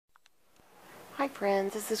Hi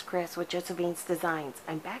friends, this is Chris with Josephine's Designs.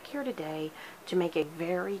 I'm back here today to make a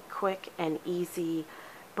very quick and easy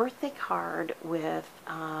birthday card with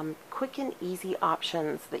quick and easy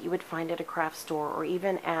options that you would find at a craft store or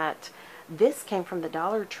even at, this came from the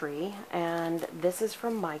Dollar Tree and this is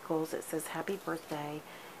from Michael's. It says happy birthday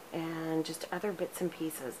and just other bits and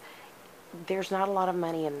pieces. There's not a lot of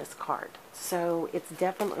money in this card, so it's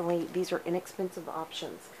definitely, these are inexpensive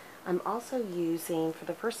options. I'm also using, for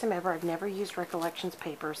the first time ever, I've never used Recollections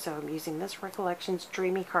paper, so I'm using this Recollections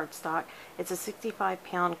Dreamy cardstock. It's a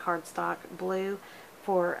 65-pound cardstock, blue,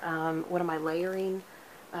 for what am I layering?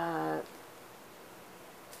 On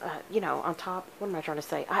top. What am I trying to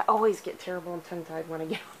say? I always get terrible and tongue-tied when I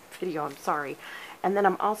get on video. I'm sorry. And then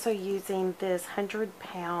I'm also using this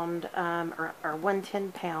 100-pound or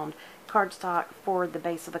 110-pound cardstock for the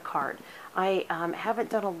base of the card. I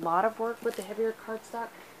haven't done a lot of work with the heavier cardstock,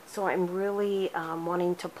 so I'm really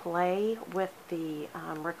wanting to play with the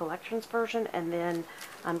Recollections version, and then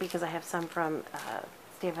because I have some from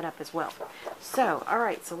Stampin' Up as well. So,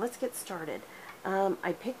 alright, so let's get started.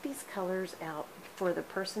 I picked these colors out for the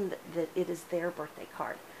person that it is their birthday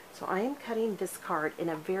card. So I am cutting this card in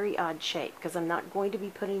a very odd shape because I'm not going to be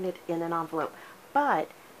putting it in an envelope,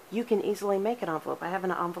 but you can easily make an envelope. I have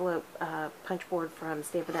an envelope punch board from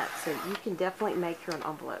Stampin' Up, so you can definitely make your own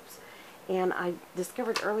envelopes. And I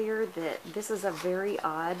discovered earlier that this is a very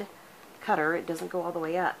odd cutter. It doesn't go all the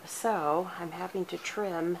way up, so I'm having to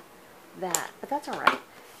trim that, but that's alright.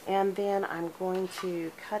 And then I'm going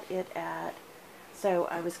to cut it at, so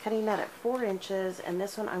I was cutting that at 4 inches, and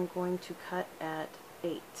this one I'm going to cut at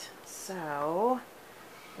 8. So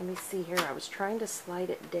let me see here. I was trying to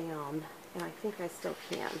slide it down, and I think I still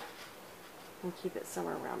can, and keep it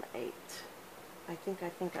somewhere around 8. I think.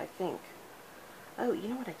 Oh, you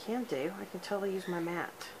know what I can do? I can totally use my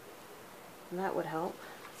mat. And that would help.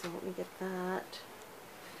 So let me get that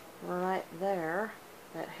right there.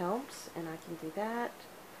 That helps, and I can do that.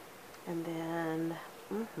 And then,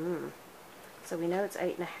 so we know it's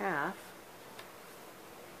 8.5.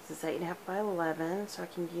 This is 8.5 by 11, so I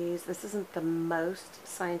can use, this isn't the most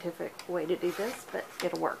scientific way to do this, but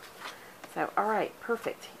it'll work. So, alright,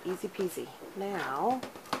 perfect. Easy peasy. Now,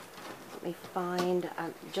 let me find,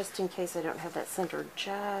 just in case I don't have that centered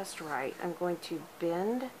just right, I'm going to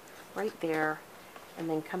bend right there and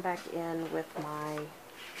then come back in with my,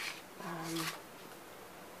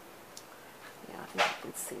 yeah, I think you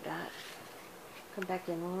can see that. Come back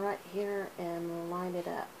in right here and line it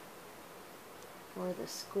up for the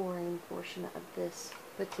scoring portion of this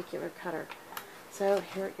particular cutter. So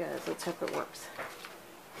here it goes. Let's hope it works.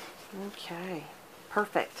 Okay,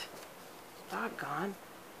 perfect. Doggone.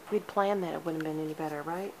 If we'd planned that, it wouldn't have been any better,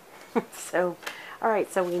 right? So,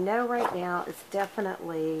 alright, so we know right now it's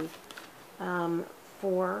definitely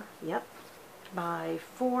 4, yep, by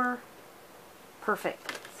 4.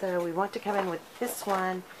 Perfect. So we want to come in with this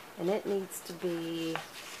one, and it needs to be,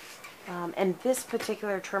 and this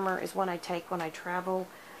particular trimmer is one I take when I travel.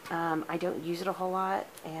 I don't use it a whole lot,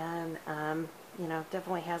 and, you know,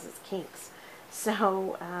 definitely has its kinks.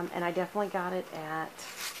 So, and I definitely got it at,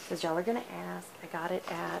 because y'all are going to ask, I got it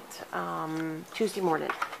at Tuesday morning.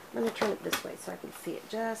 I'm going to turn it this way so I can see it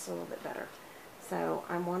just a little bit better. So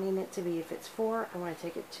I'm wanting it to be, if it's 4, I want to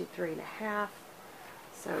take it to 3.5.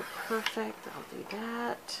 So perfect, I'll do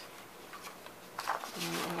that.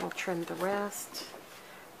 And we'll trim the rest.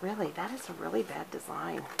 Really, that is a really bad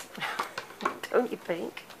design. Don't you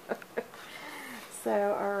think?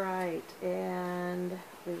 So, alright, and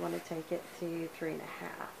we want to take it to 3.5.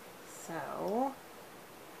 So,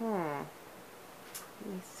 let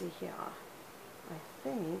me see here. I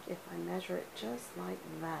think if I measure it just like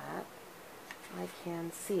that, I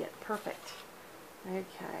can see it. Perfect.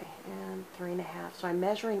 Okay, and 3.5. So I'm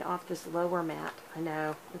measuring off this lower mat. I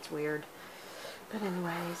know, it's weird. But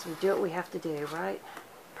anyways, we do what we have to do, right?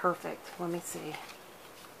 Perfect. Let me see.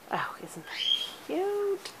 Oh, isn't that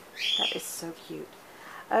cute? That is so cute.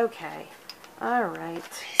 Okay.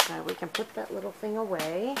 Alright, so we can put that little thing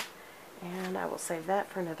away. And I will save that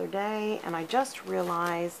for another day. And I just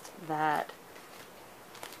realized that,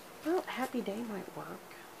 well, Happy Day might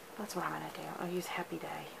work. That's what I'm going to do. I'll use Happy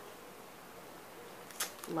Day.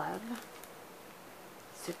 Love.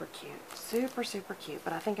 Super cute. Super, super cute.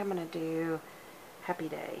 But I think I'm going to do Happy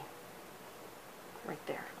Day. Right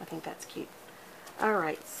there. I think that's cute.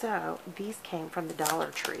 Alright, so these came from the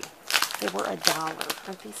Dollar Tree. They were $1.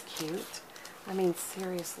 Aren't these cute? I mean,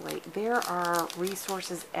 seriously, there are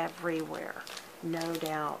resources everywhere, no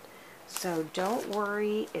doubt. So don't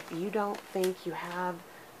worry if you don't think you have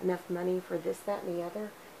enough money for this, that, and the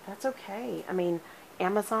other. That's okay. I mean,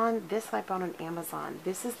 Amazon, this I bought on Amazon.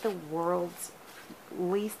 This is the world's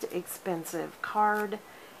least expensive card,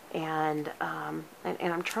 and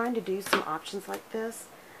I'm trying to do some options like this.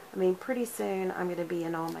 I mean, pretty soon I'm going to be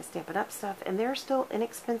in all my Stampin' Up stuff, and there are still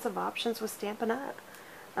inexpensive options with Stampin' Up.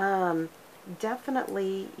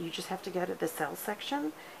 Definitely, you just have to go to the sales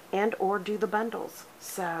section and or do the bundles.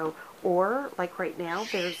 So, or like right now,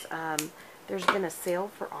 there's been a sale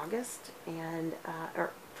for August and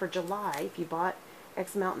or for July. If you bought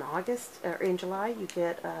X amount in August or in July, you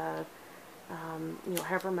get you know,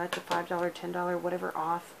 however much, a $5, $10, whatever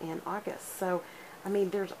off in August. So, I mean,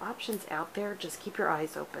 there's options out there. Just keep your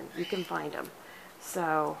eyes open. You can find them.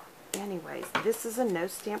 So, anyways, this is a no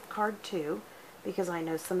stamp card too, because I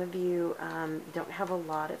know some of you don't have a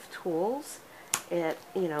lot of tools. You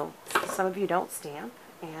know, some of you don't stamp,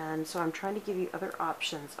 and so I'm trying to give you other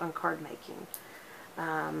options on card making.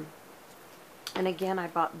 And again, I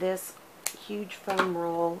bought this huge foam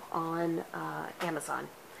roll on Amazon.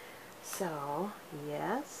 So,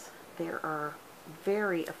 yes, there are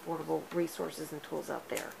very affordable resources and tools out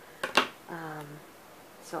there.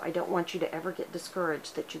 So I don't want you to ever get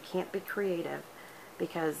discouraged that you can't be creative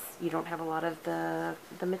because you don't have a lot of the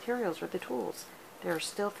materials or the tools. There are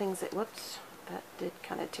still things that, whoops, that did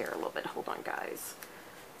kind of tear a little bit. Hold on, guys.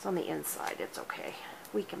 It's on the inside. It's okay.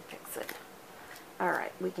 We can fix it.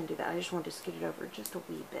 Alright, we can do that. I just wanted to scoot it over just a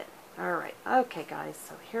wee bit. Alright, okay, guys,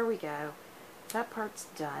 so here we go. That part's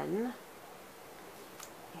done.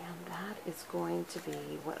 And that is going to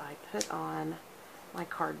be what I put on my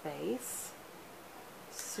card base.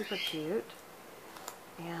 Super cute.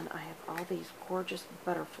 And I have all these gorgeous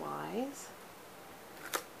butterflies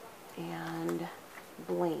and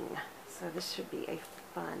bling. So this should be a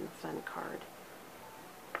fun card.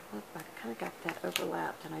 Look, I kind of got that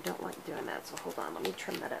overlapped, and I don't like doing that, so hold on. Let me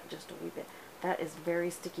trim that up just a wee bit. That is very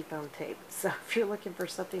sticky foam tape. So if you're looking for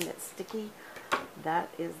something that's sticky, that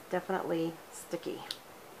is definitely sticky.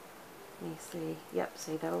 Let me see. Yep,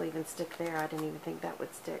 see, that'll even stick there. I didn't even think that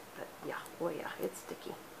would stick, but yeah, boy, yeah, it's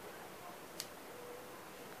sticky.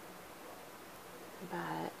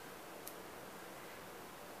 But,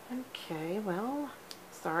 okay, well,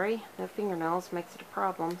 sorry, no fingernails makes it a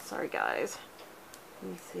problem. Sorry, guys.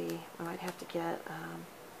 Let me see. I might have to get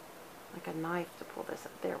like a knife to pull this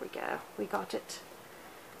up. There we go. We got it.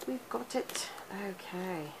 We've got it.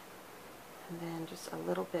 Okay. And then just a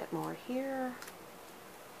little bit more here.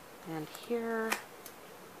 And here.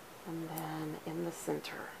 And then in the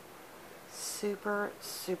center. Super,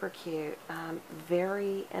 super cute.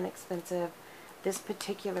 Very inexpensive. This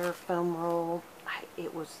particular foam roll,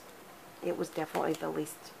 it was definitely the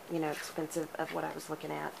least, you know, expensive of what I was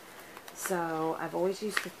looking at. So I've always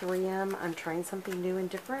used the 3M. I'm trying something new and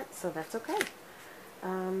different, so that's okay.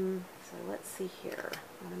 So let's see here.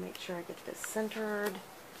 I want to make sure I get this centered.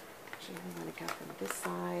 Actually, I'm going to go from this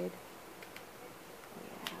side.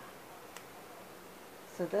 Yeah.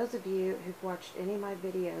 So those of you who've watched any of my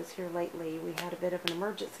videos here lately, we had a bit of an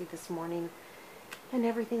emergency this morning, and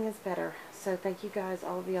everything is better. So thank you guys,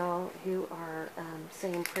 all of y'all who are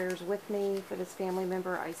saying prayers with me for this family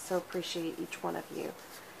member. I so appreciate each one of you.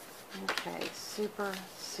 Okay, super,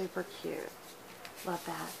 super cute. Love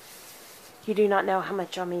that. You do not know how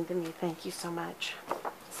much y'all mean to me. Thank you so much.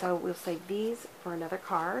 So we'll save these for another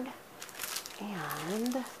card.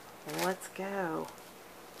 And let's go.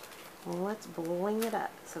 Let's bling it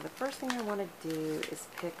up. So the first thing I want to do is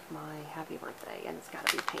pick my happy birthday, and it's got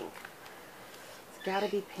to be pink. It's got to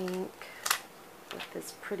be pink with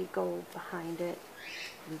this pretty gold behind it.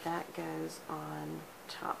 And that goes on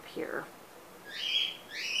top here.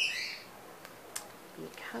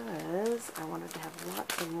 Because I wanted to have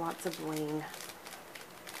lots and lots of bling.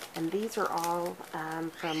 And these are all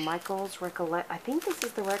from Michael's I think this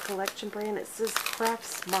is the Recollection brand. It says Craft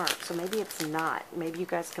Smart, so maybe it's not. Maybe you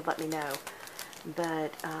guys could let me know.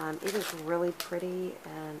 But it is really pretty,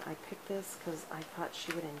 and I picked this because I thought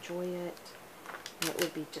she would enjoy it. And it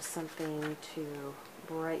would be just something to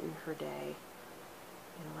brighten her day.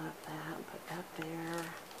 I love that. Put that there.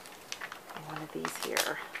 And one of these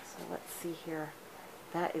here. So let's see here.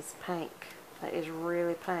 That is pink. That is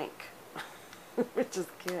really pink. Which is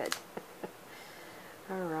good.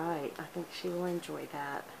 Alright, I think she will enjoy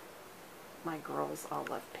that. My girls all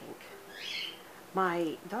love pink.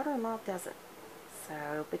 My daughter-in-law doesn't.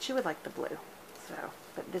 So, but she would like the blue. So,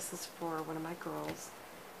 but this is for one of my girls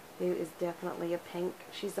who is definitely a pink.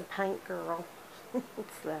 She's a pink girl.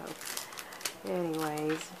 So,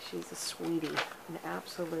 anyways, she's a sweetie. An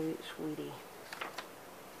absolute sweetie.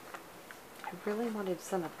 I really wanted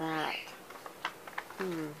some of that. I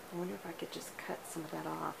wonder if I could just cut some of that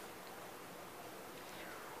off.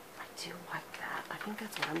 I do like that. I think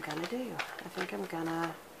that's what I'm going to do. I think I'm going to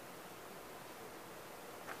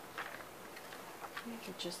I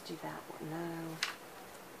could just do that one.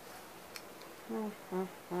 No.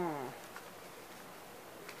 I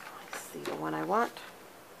see the one I want.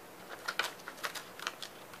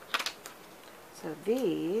 So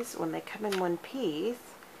these, when they come in one piece,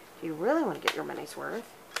 if you really want to get your money's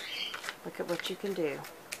worth, look at what you can do.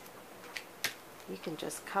 You can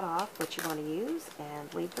just cut off what you want to use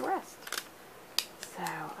and leave the rest. So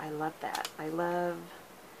I love that. I love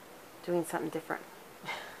doing something different.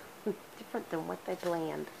 Different than what they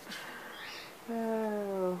planned.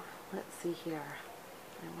 Oh, let's see here.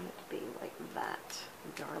 I want it to be like that.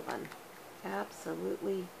 Darling.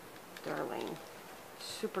 Absolutely darling.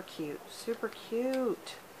 Super cute. Super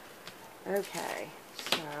cute. Okay,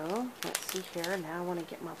 so let's see here. Now I want to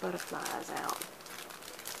get my butterflies out.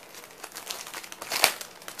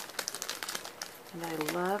 And I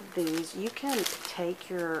love these. You can take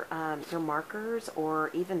your markers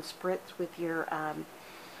or even spritz with your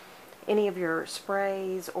any of your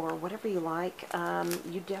sprays or whatever you like.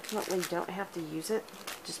 You definitely don't have to use it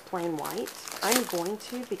just plain white. I'm going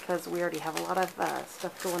to, because we already have a lot of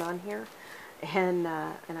stuff going on here, and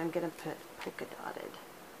I'm going to put polka dotted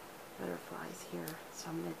butterflies here. So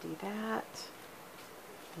I'm going to do that,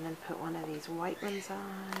 and then put one of these white ones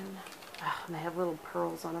on. Oh, and they have little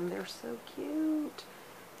pearls on them. They're so cute.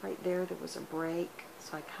 Right there was a break,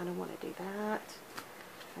 so I kind of want to do that.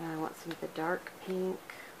 And I want some of the dark pink,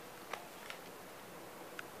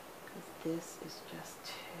 because this is just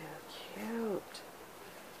too cute.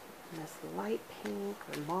 And this light pink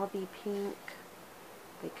or mauvey pink.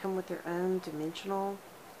 They come with their own dimensional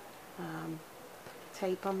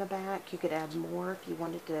tape on the back. You could add more if you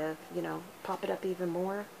wanted to, you know, pop it up even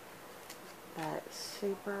more. But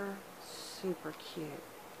super, super cute.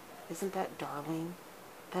 Isn't that darling?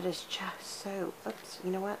 That is just so, oops,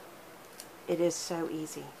 you know what? It is so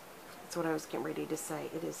easy. That's what I was getting ready to say.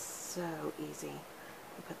 It is so easy.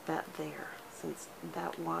 I put that there. Since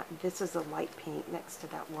that white, this is a light pink next to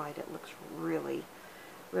that white, it looks really,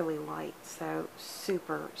 really light. So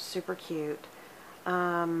super, super cute.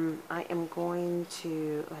 I am going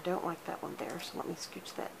to, I don't like that one there, so let me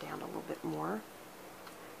scooch that down a little bit more.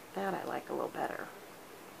 That I like a little better.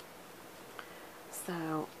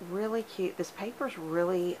 So really cute. This paper is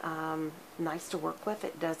really nice to work with.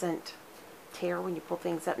 It doesn't tear when you pull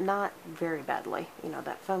things up. Not very badly. You know,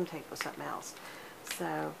 that foam tape was something else.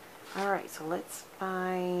 So, alright, so let's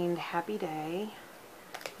find Happy Day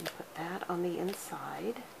and put that on the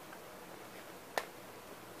inside.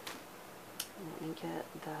 Let me get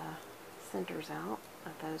the centers out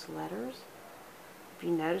of those letters. If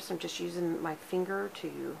you notice, I'm just using my finger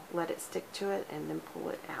to let it stick to it and then pull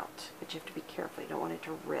it out. But you have to be careful. You don't want it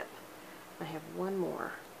to rip. I have one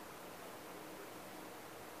more.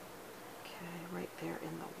 Okay, right there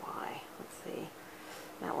in the Y. Let's see.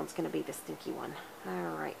 That one's going to be the stinky one.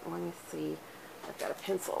 Alright, let me see. I've got a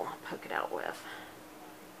pencil I'll poke it out with.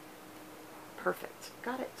 Perfect.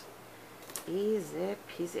 Got it. Easy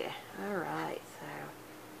peasy. Alright, so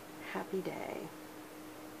Happy Day.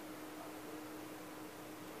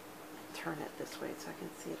 Turn it this way so I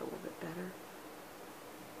can see it a little bit better.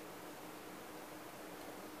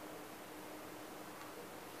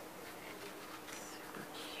 Super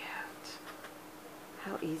cute.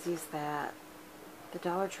 How easy is that? The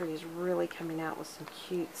Dollar Tree is really coming out with some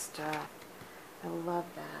cute stuff. I love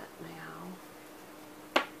that now.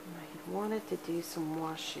 And I had wanted to do some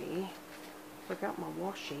washi. Forgot my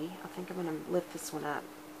washi. I think I'm going to lift this one up.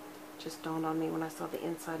 Just dawned on me when I saw the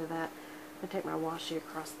inside of that. I'm going to take my washi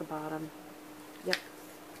across the bottom. Yep.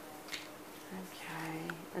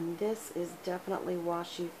 Okay. And this is definitely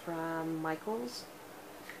washi from Michael's.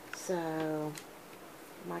 So,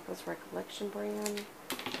 Michael's Recollection brand.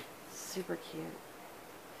 Super cute.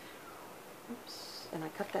 Oops. And I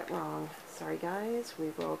cut that wrong. Sorry guys. We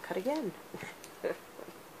will cut again.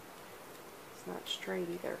 It's not straight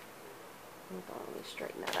either. Hold on. Let me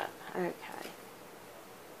straighten that up. Okay.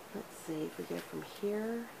 Let's see if we go from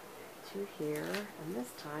here to here, and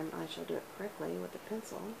this time I shall do it correctly with the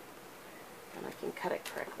pencil, and I can cut it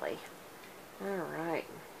correctly. Alright.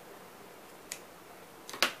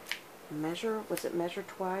 Measure, was it measure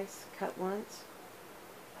twice, cut once?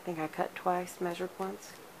 I think I cut twice, measured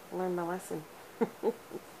once. Learned my lesson.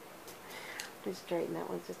 Just straighten that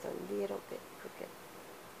one just a little bit crooked.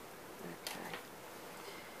 Okay.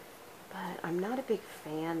 But I'm not a big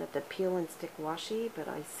fan of the peel and stick washi, but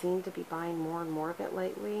I seem to be buying more and more of it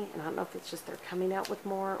lately. And I don't know if it's just they're coming out with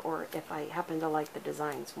more or if I happen to like the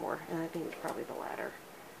designs more. And I think it's probably the latter.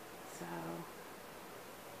 So,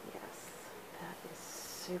 yes, that is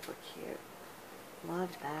super cute.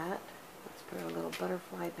 Love that. Let's put our little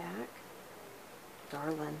butterfly back.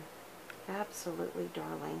 Darling. Absolutely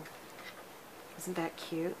darling. Isn't that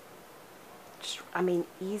cute? Just, I mean,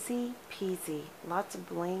 easy peasy. Lots of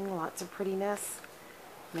bling, lots of prettiness.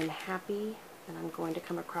 I'm happy, and I'm going to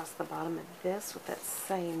come across the bottom of this with that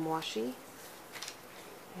same washi.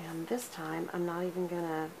 And this time, I'm not even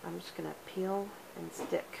gonna, I'm just gonna peel and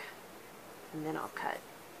stick, and then I'll cut.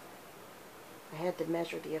 I had to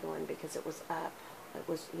measure the other one because it was up. It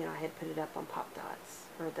was, you know, I had put it up on Pop Dots,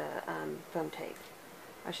 or the foam tape,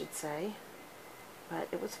 I should say. But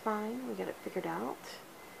it was fine. We got it figured out.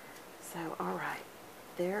 So, alright.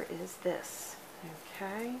 There is this.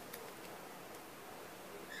 Okay.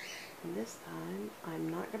 And this time, I'm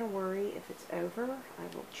not going to worry if it's over.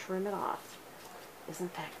 I will trim it off.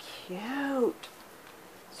 Isn't that cute?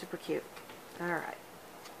 Super cute. Alright.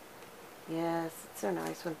 Yes, it's so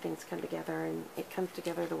nice when things come together, and it comes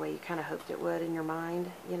together the way you kind of hoped it would in your mind,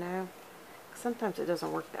 you know? Sometimes it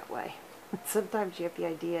doesn't work that way. Sometimes you have the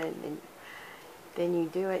idea, and then you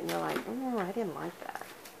do it, and you're like, oh, I didn't like that.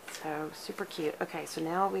 So, super cute. Okay, so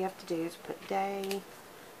now all we have to do is put day,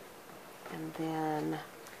 and then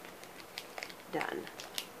done.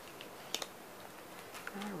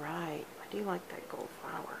 Alright, I do like that gold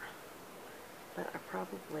flower. But I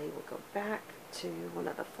probably will go back to one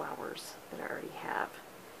of the flowers that I already have.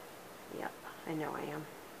 Yep, I know I am.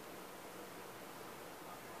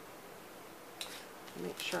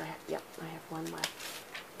 Make sure I have, yep, I have one left.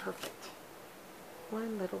 Perfect.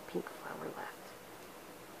 One little pink flower left.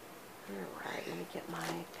 Alright, let me get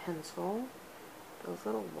my pencil. Those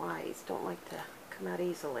little Y's don't like to come out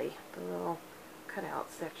easily. The little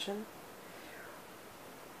cutout section.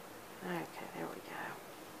 Okay, there we go.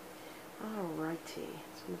 Alrighty,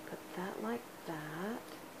 so I'm going to put that like that.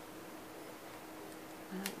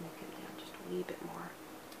 Let me get it down just a wee bit more.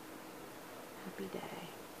 Happy day.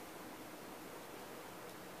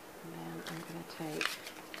 And then I'm going to take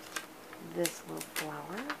this little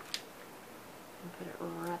flower and put it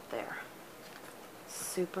right there.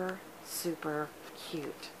 Super, super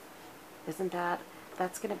cute. Isn't that?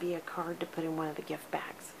 That's going to be a card to put in one of the gift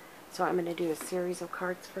bags. So I'm going to do a series of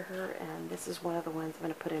cards for her, and this is one of the ones I'm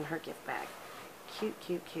going to put in her gift bag. Cute,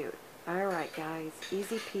 cute, cute. Alright guys,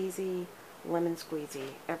 easy peasy, lemon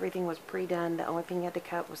squeezy. Everything was pre-done. The only thing you had to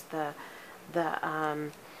cut was the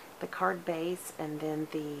card base, and then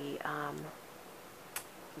the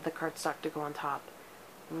cardstock to go on top.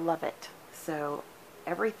 Love it. So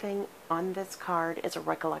everything on this card is a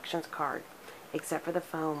Recollections card, except for the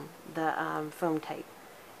foam tape.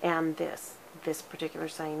 And this particular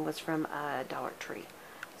saying was from Dollar Tree.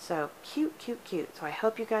 So cute, cute, cute. So I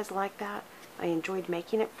hope you guys like that. I enjoyed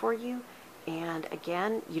making it for you. And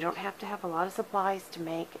again, you don't have to have a lot of supplies to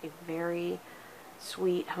make a very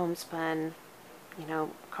sweet homespun, you know,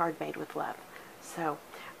 card made with love. So,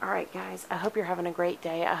 alright guys, I hope you're having a great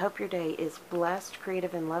day. I hope your day is blessed,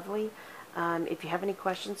 creative, and lovely. If you have any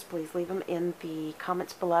questions, please leave them in the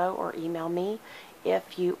comments below or email me.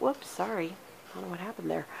 If you, whoops, sorry. I don't know what happened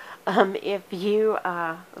there. If you,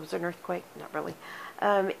 it was an earthquake? Not really.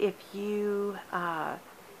 If you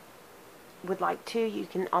would like to, you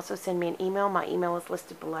can also send me an email. My email is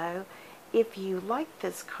listed below. If you like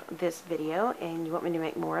this video and you want me to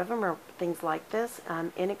make more of them or things like this,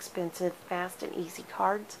 inexpensive, fast, and easy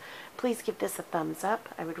cards, please give this a thumbs up.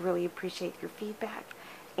 I would really appreciate your feedback.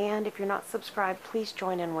 And if you're not subscribed, please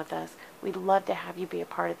join in with us. We'd love to have you be a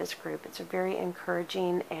part of this group. It's a very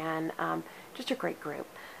encouraging and just a great group.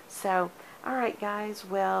 So, alright guys,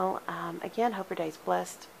 well, again, hope your day's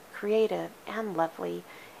blessed, creative, and lovely.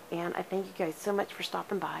 And I thank you guys so much for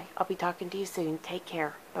stopping by. I'll be talking to you soon. Take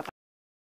care. Bye-bye.